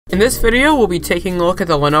In this video, we'll be taking a look at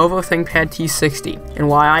the Lenovo ThinkPad T60, and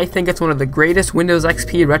why I think it's one of the greatest Windows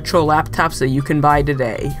XP retro laptops that you can buy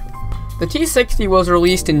today. The T60 was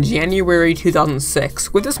released in January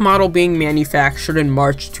 2006, with this model being manufactured in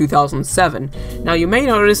March 2007. Now you may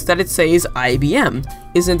notice that it says IBM.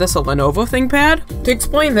 Isn't this a Lenovo ThinkPad? To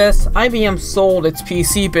explain this, IBM sold its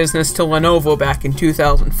PC business to Lenovo back in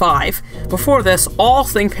 2005. Before this, all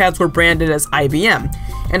ThinkPads were branded as IBM,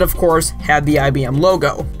 and of course had the IBM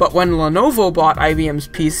logo. But when Lenovo bought IBM's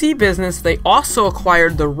PC business, they also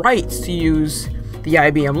acquired the rights to use the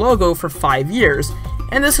IBM logo for 5 years.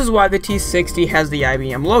 And this is why the T60 has the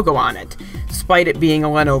IBM logo on it, despite it being a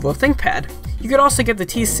Lenovo ThinkPad. You could also get the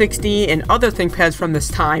T60 and other ThinkPads from this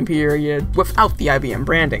time period without the IBM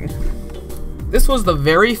branding. This was the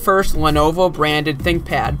very first Lenovo branded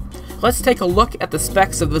ThinkPad. Let's take a look at the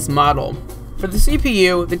specs of this model. For the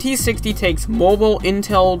CPU, the T60 takes mobile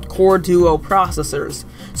Intel Core Duo processors,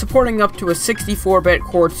 supporting up to a 64-bit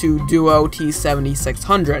Core 2 Duo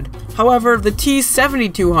T7600. However, the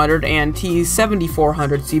T7200 and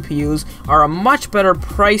T7400 CPUs are a much better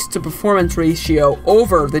price-to-performance ratio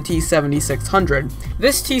over the T7600.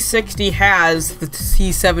 This T60 has the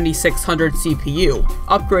T7600 CPU,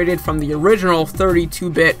 upgraded from the original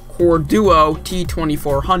 32-bit Core Duo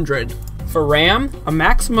T2400. For RAM, a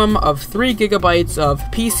maximum of 3 GB of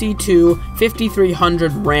PC2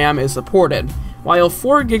 5300 RAM is supported. While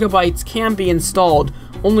 4 GB can be installed,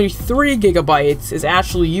 only 3 GB is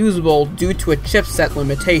actually usable due to a chipset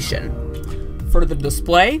limitation. For the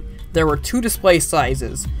display, there were two display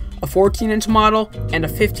sizes, a 14-inch model and a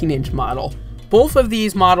 15-inch model. Both of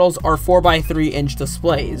these models are 4x3-inch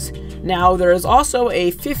displays. Now, there is also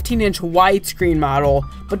a 15-inch widescreen model,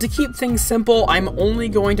 but to keep things simple, I'm only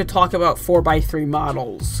going to talk about 4x3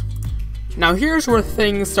 models. Now here's where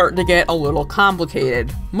things start to get a little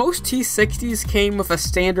complicated. Most T60s came with a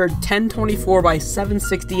standard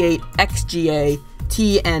 1024x768 XGA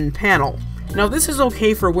TN panel. Now this is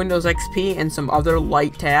okay for Windows XP and some other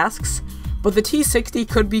light tasks, but the T60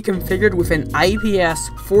 could be configured with an IPS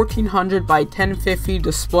 1400x1050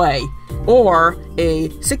 display, or a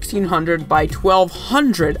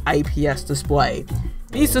 1600x1200 IPS display.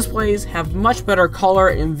 These displays have much better color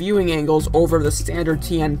and viewing angles over the standard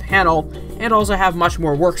TN panel, and also have much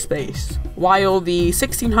more workspace. While the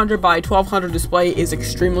 1600x1200 display is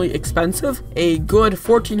extremely expensive, a good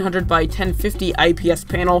 1400x1050 IPS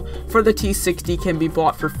panel for the T60 can be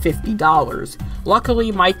bought for $50.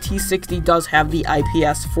 Luckily, my T60 does have the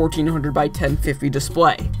IPS 1400x1050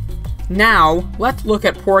 display. Now, let's look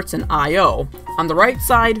at ports and I/O. On the right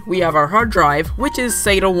side, we have our hard drive, which is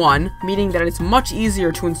SATA 1, meaning that it's much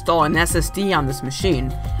easier to install an SSD on this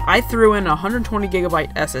machine. I threw in a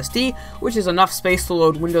 120GB SSD, which is enough space to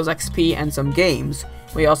load Windows XP and some games.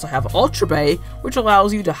 We also have Ultra Bay, which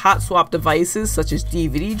allows you to hot swap devices such as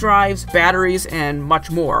DVD drives, batteries, and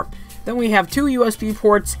much more. Then we have two USB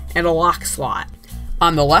ports and a lock slot.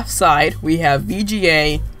 On the left side, we have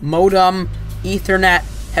VGA, modem, Ethernet,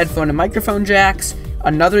 headphone and microphone jacks,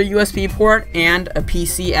 another USB port, and a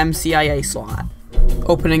PC MCIA slot.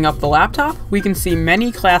 Opening up the laptop, we can see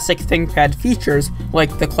many classic ThinkPad features,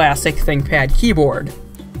 like the classic ThinkPad keyboard.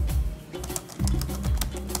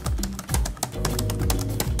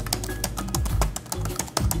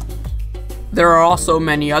 There are also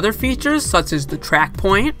many other features, such as the track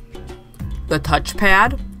point, the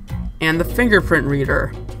touchpad, and the fingerprint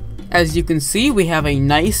reader. As you can see, we have a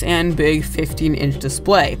nice and big 15-inch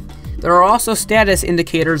display. There are also status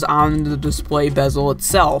indicators on the display bezel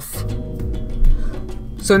itself.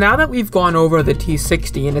 So now that we've gone over the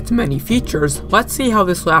T60 and its many features, let's see how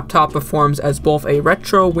this laptop performs as both a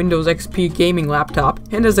retro Windows XP gaming laptop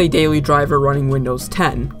and as a daily driver running Windows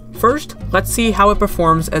 10. First, let's see how it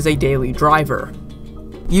performs as a daily driver.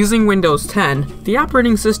 Using Windows 10, the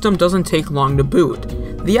operating system doesn't take long to boot.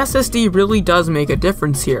 The SSD really does make a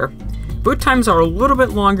difference here. Boot times are a little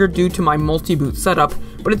bit longer due to my multi-boot setup,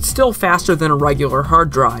 but it's still faster than a regular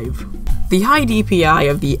hard drive. The high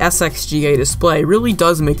DPI of the SXGA display really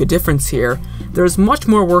does make a difference here. There's much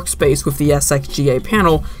more workspace with the SXGA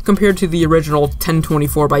panel compared to the original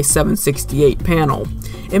 1024x768 panel.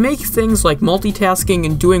 It makes things like multitasking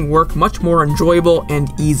and doing work much more enjoyable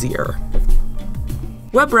and easier.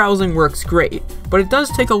 Web browsing works great, but it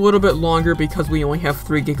does take a little bit longer because we only have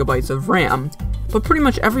 3 GB of RAM. But pretty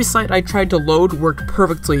much every site I tried to load worked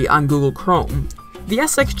perfectly on Google Chrome. The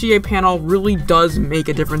SXGA panel really does make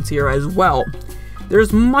a difference here as well.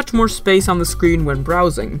 There's much more space on the screen when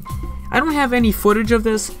browsing. I don't have any footage of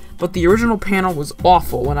this, but the original panel was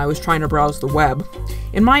awful when I was trying to browse the web.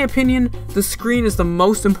 In my opinion, the screen is the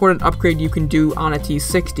most important upgrade you can do on a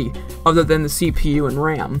T60, other than the CPU and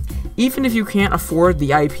RAM. Even if you can't afford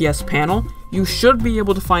the IPS panel, you should be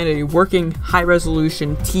able to find a working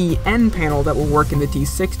high-resolution TN panel that will work in the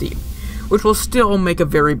T60, which will still make a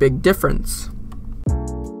very big difference.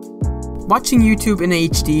 Watching YouTube in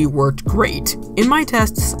HD worked great. In my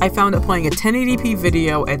tests, I found that playing a 1080p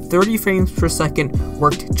video at 30 frames per second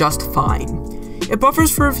worked just fine. It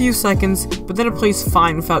buffers for a few seconds, but then it plays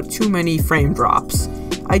fine without too many frame drops.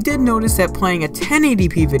 I did notice that playing a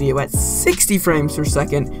 1080p video at 60 frames per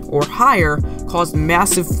second or higher caused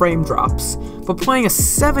massive frame drops, but playing a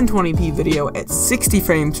 720p video at 60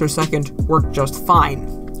 frames per second worked just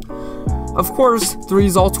fine. Of course, the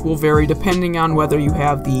results will vary depending on whether you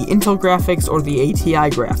have the Intel graphics or the ATI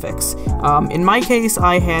graphics. In my case,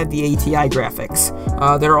 I had the ATI graphics.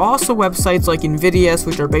 There are also websites like Nvidia's,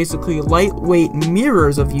 which are basically lightweight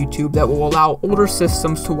mirrors of YouTube that will allow older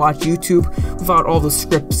systems to watch YouTube without all the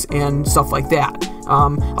scripts and stuff like that.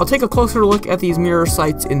 I'll take a closer look at these mirror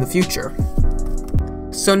sites in the future.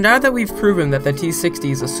 So now that we've proven that the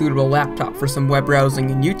T60 is a suitable laptop for some web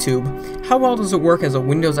browsing and YouTube, how well does it work as a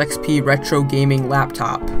Windows XP retro gaming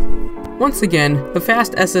laptop? Once again, the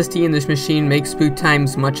fast SSD in this machine makes boot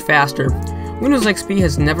times much faster. Windows XP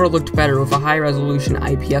has never looked better with a high-resolution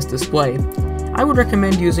IPS display. I would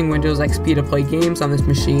recommend using Windows XP to play games on this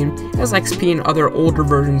machine, as XP and other older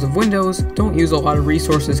versions of Windows don't use a lot of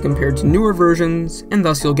resources compared to newer versions, and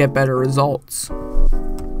thus you'll get better results.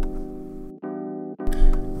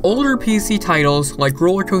 Older PC titles, like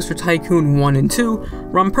Roller Coaster Tycoon 1 and 2,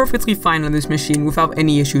 run perfectly fine on this machine without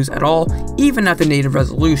any issues at all, even at the native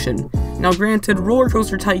resolution. Now granted, Roller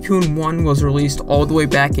Coaster Tycoon 1 was released all the way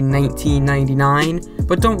back in 1999,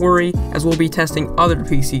 but don't worry, as we'll be testing other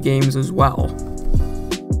PC games as well.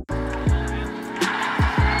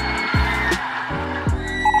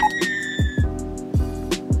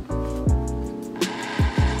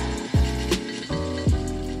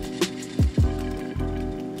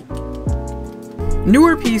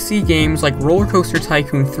 Newer PC games like Roller Coaster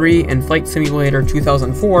Tycoon 3 and Flight Simulator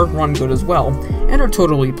 2004 run good as well, and are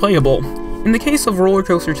totally playable. In the case of Roller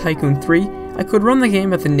Coaster Tycoon 3, I could run the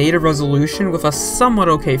game at the native resolution with a somewhat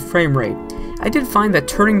okay frame rate. I did find that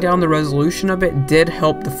turning down the resolution a bit did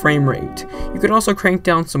help the frame rate. You could also crank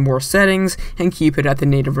down some more settings and keep it at the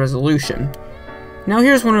native resolution. Now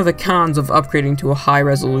here's one of the cons of upgrading to a high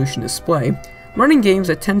resolution display. Running games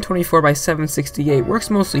at 1024x768 works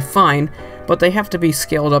mostly fine, but they have to be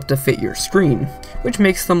scaled up to fit your screen, which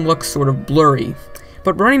makes them look sort of blurry.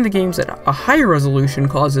 But running the games at a higher resolution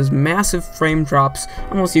causes massive frame drops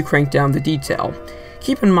unless you crank down the detail.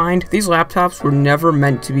 Keep in mind, these laptops were never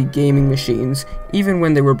meant to be gaming machines, even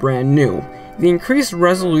when they were brand new. The increased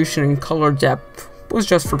resolution and color depth was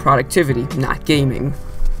just for productivity, not gaming.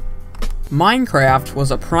 Minecraft was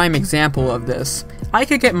a prime example of this. I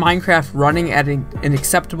could get Minecraft running at an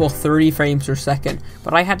acceptable 30 frames per second,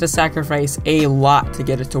 but I had to sacrifice a lot to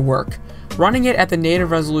get it to work. Running it at the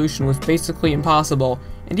native resolution was basically impossible,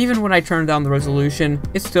 and even when I turned down the resolution,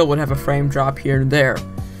 it still would have a frame drop here and there.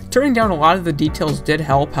 Turning down a lot of the details did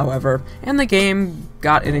help, however, and the game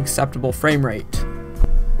got an acceptable frame rate.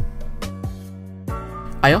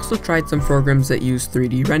 I also tried some programs that use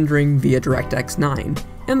 3D rendering via DirectX 9,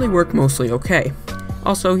 and they work mostly okay.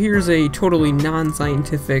 Also, here's a totally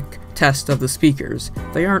non-scientific test of the speakers.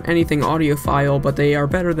 They aren't anything audiophile, but they are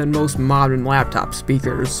better than most modern laptop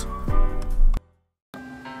speakers.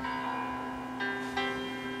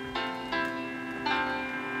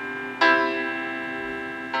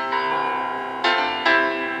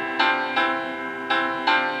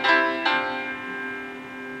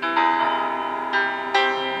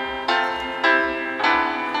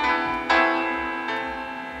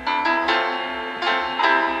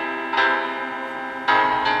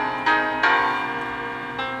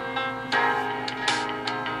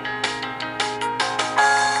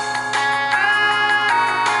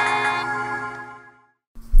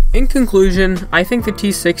 In conclusion, I think the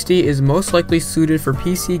T60 is most likely suited for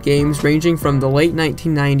PC games ranging from the late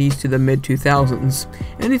 1990s to the mid-2000s.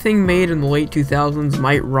 Anything made in the late 2000s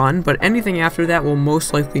might run, but anything after that will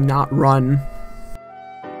most likely not run.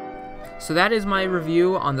 So that is my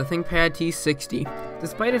review on the ThinkPad T60.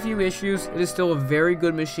 Despite a few issues, it is still a very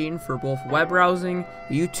good machine for both web browsing,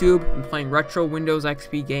 YouTube, and playing retro Windows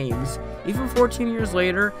XP games. Even 14 years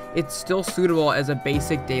later, it's still suitable as a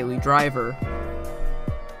basic daily driver.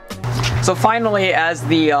 So finally, as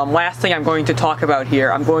the last thing I'm going to talk about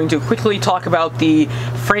here, I'm going to quickly talk about the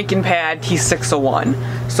FrankenPad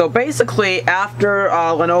T601. So basically, after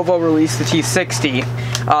Lenovo released the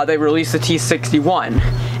T60, they released the T61.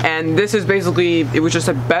 And this is basically, it was just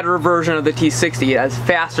a better version of the T60. It has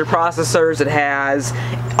faster processors, it has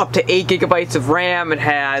up to 8 gigabytes of RAM, it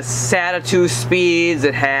has SATA 2 speeds,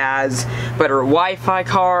 it has better Wi-Fi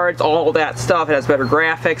cards, all that stuff, it has better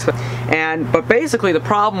graphics. But basically the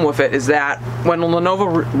problem with it is that when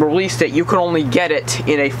Lenovo released it, you could only get it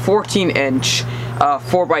in a 14-inch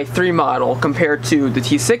 4x3 model compared to the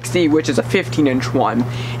T60, which is a 15-inch one.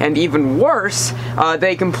 And even worse,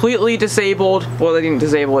 they completely disabled, well, they didn't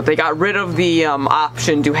disable it, they got rid of the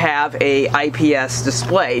option to have a IPS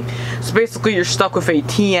display. So basically you're stuck with a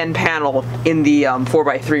TN panel in the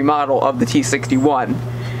 4x3 model of the T61.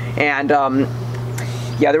 And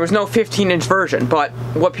yeah, there was no 15-inch version, but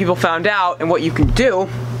what people found out and what you can do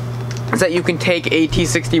is that you can take a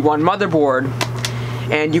T61 motherboard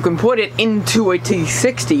and you can put it into a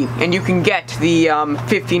T60 and you can get the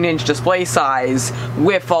 15-inch display size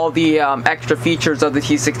with all the extra features of the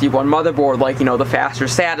T61 motherboard, like, you know, the faster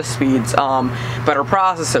SATA speeds, better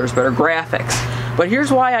processors, better graphics. But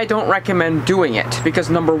here's why I don't recommend doing it, because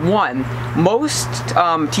number one, most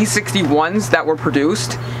T61s that were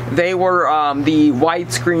produced, they were the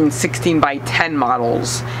widescreen 16:10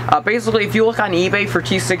 models. Basically, if you look on eBay for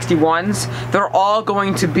T61s, they're all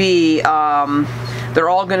going to be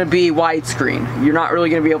widescreen. You're not really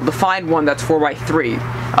going to be able to find one that's 4x3.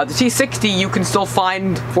 The T60, you can still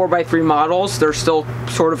find 4x3 models. They're still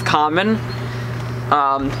sort of common.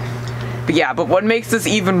 But yeah, but what makes this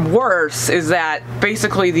even worse is that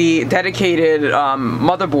basically the dedicated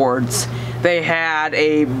motherboards, they had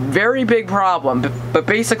a very big problem. But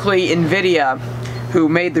basically NVIDIA, who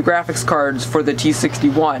made the graphics cards for the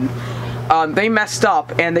T61, they messed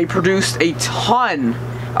up and they produced a ton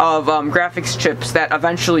of graphics chips that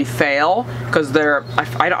eventually fail because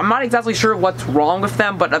I'm not exactly sure what's wrong with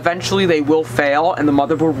them, but eventually they will fail and the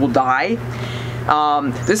motherboard will die.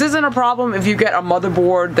 This isn't a problem if you get a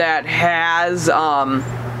motherboard that has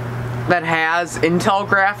Intel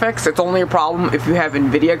graphics. It's only a problem if you have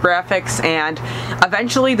NVIDIA graphics, and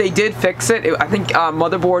eventually they did fix it. I think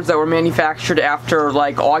motherboards that were manufactured after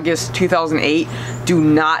like August 2008 do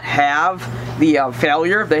not have the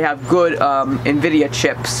failure. They have good NVIDIA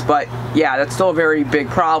chips, but yeah, that's still a very big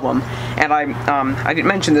problem. And I didn't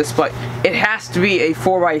mention this, but it has to be a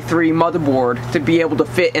 4x3 motherboard to be able to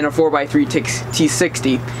fit in a 4x3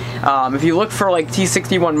 T60. If you look for like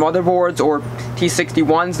T61 motherboards or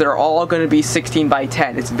T61s, they're all going to be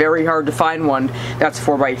 16:10. It's very hard to find one that's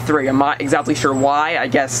 4x3. I'm not exactly sure why. I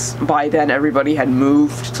guess by then everybody had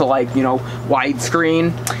moved to, like, you know,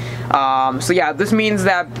 widescreen. So yeah, this means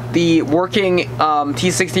that the working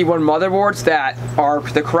T61 motherboards that are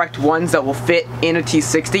the correct ones that will fit in a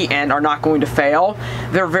T60 and are not going to fail,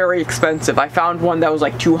 they're very expensive. I found one that was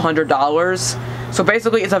like $200. So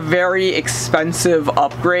basically it's a very expensive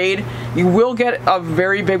upgrade. You will get a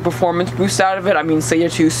very big performance boost out of it. I mean, SATA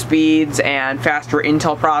 2 speeds and faster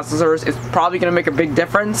Intel processors is probably going to make a big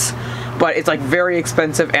difference, but it's like very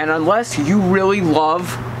expensive, and unless you really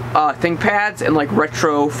love ThinkPads and like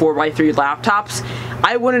retro 4x3 laptops,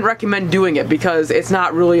 I wouldn't recommend doing it because it's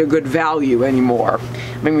not really a good value anymore.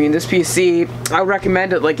 I mean, this PC, I would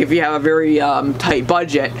recommend it like if you have a very tight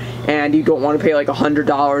budget and you don't want to pay like $100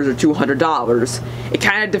 or $200. It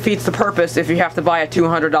kind of defeats the purpose if you have to buy a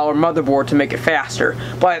 $200 motherboard to make it faster.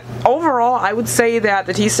 But overall, I would say that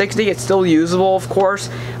the T60, it's still usable, of course.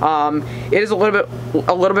 It is a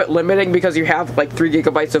little bit limiting because you have like 3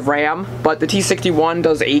 gigabytes of RAM, but the T61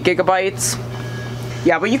 does 8 gigabytes.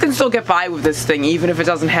 Yeah, but you can still get by with this thing even if it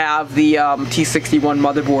doesn't have the T61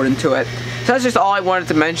 motherboard into it. So that's just all I wanted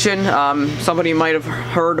to mention. Somebody might have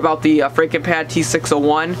heard about the FrankenPad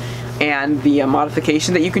T601 and the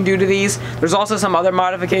modification that you can do to these. There's also some other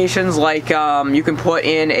modifications, like you can put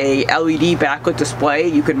in a LED backlit display.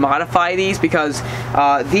 You can modify these because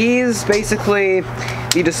these basically,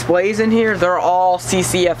 the displays in here, they're all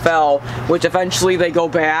CCFL, which eventually they go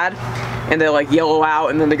bad and they like yellow out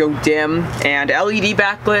and then they go dim. And LED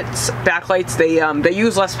backlights, they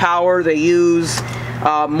use less power. They use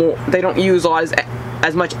they don't use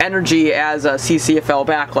as much energy as CCFL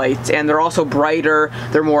backlights, and they're also brighter,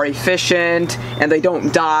 they're more efficient, and they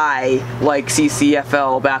don't die like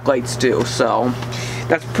CCFL backlights do. So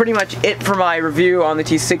that's pretty much it for my review on the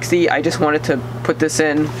T60. I just wanted to put this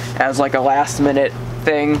in as like a last minute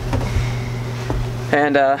thing,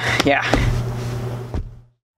 and yeah.